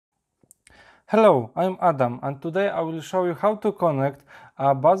Hello, I'm Adam, and today I will show you how to connect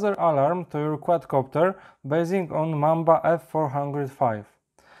a buzzer alarm to your quadcopter based on Mamba F405.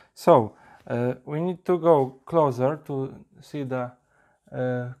 So, we need to go closer to see the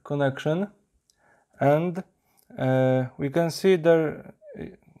connection, and we can see the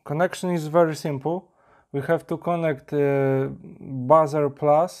connection is very simple. We have to connect buzzer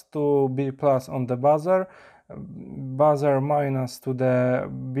plus to B plus on the buzzer, buzzer minus to the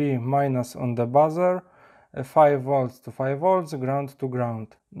B minus on the buzzer, 5 volts to 5 volts, ground to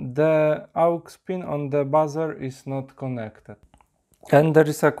ground. The aux pin on the buzzer is not connected. And there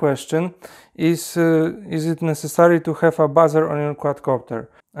is a question, is it necessary to have a buzzer on your quadcopter?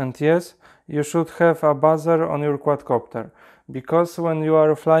 And yes, you should have a buzzer on your quadcopter, because when you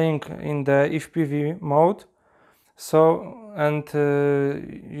are flying in the FPV mode,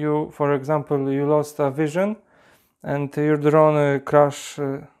 you, for example, you lost a vision and your drone crash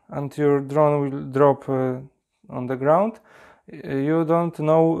and your drone will drop on the ground, you don't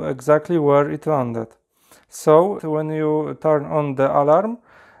know exactly where it landed. So when you turn on the alarm,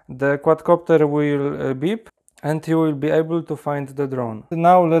 the quadcopter will beep and you will be able to find the drone.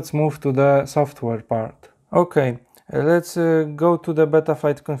 Now let's move to the software part. Okay, let's go to the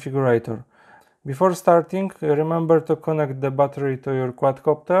betaflight configurator. Before starting, remember to connect the battery to your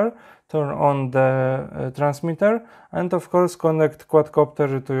quadcopter, turn on the transmitter, and of course connect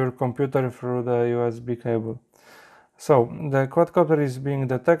quadcopter to your computer through the USB cable. So the quadcopter is being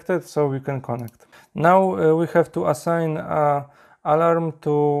detected, so we can connect. Now we have to assign an alarm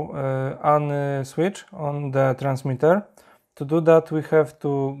to an switch on the transmitter. To do that, we have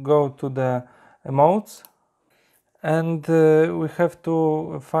to go to the modes, and we have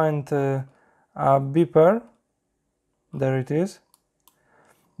to find a beeper. There it is.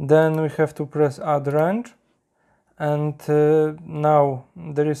 Then we have to press add range, and now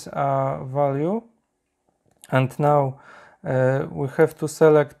there is a value, and now we have to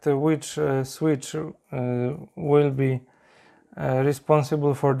select which switch will be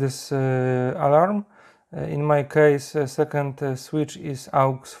responsible for this alarm. In my case, second switch is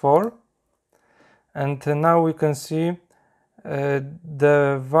aux4, and now we can see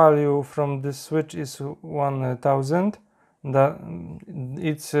the value from this switch is 1000.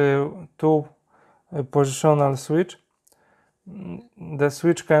 It's a two positional switch. The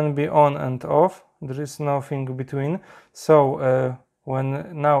switch can be on and off, there is nothing between. So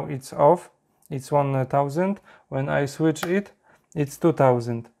when now it's off, it's 1000. When I switch it, it's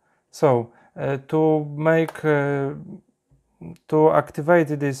 2000. So to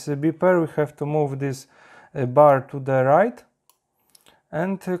activate this beeper, we have to move this bar to the right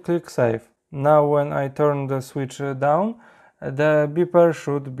and click save. Now when I turn the switch down, the beeper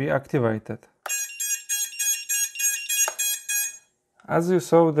should be activated. As you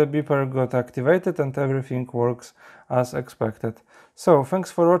saw, the beeper got activated and everything works as expected. So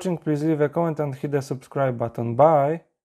thanks for watching, please leave a comment and hit the subscribe button. Bye!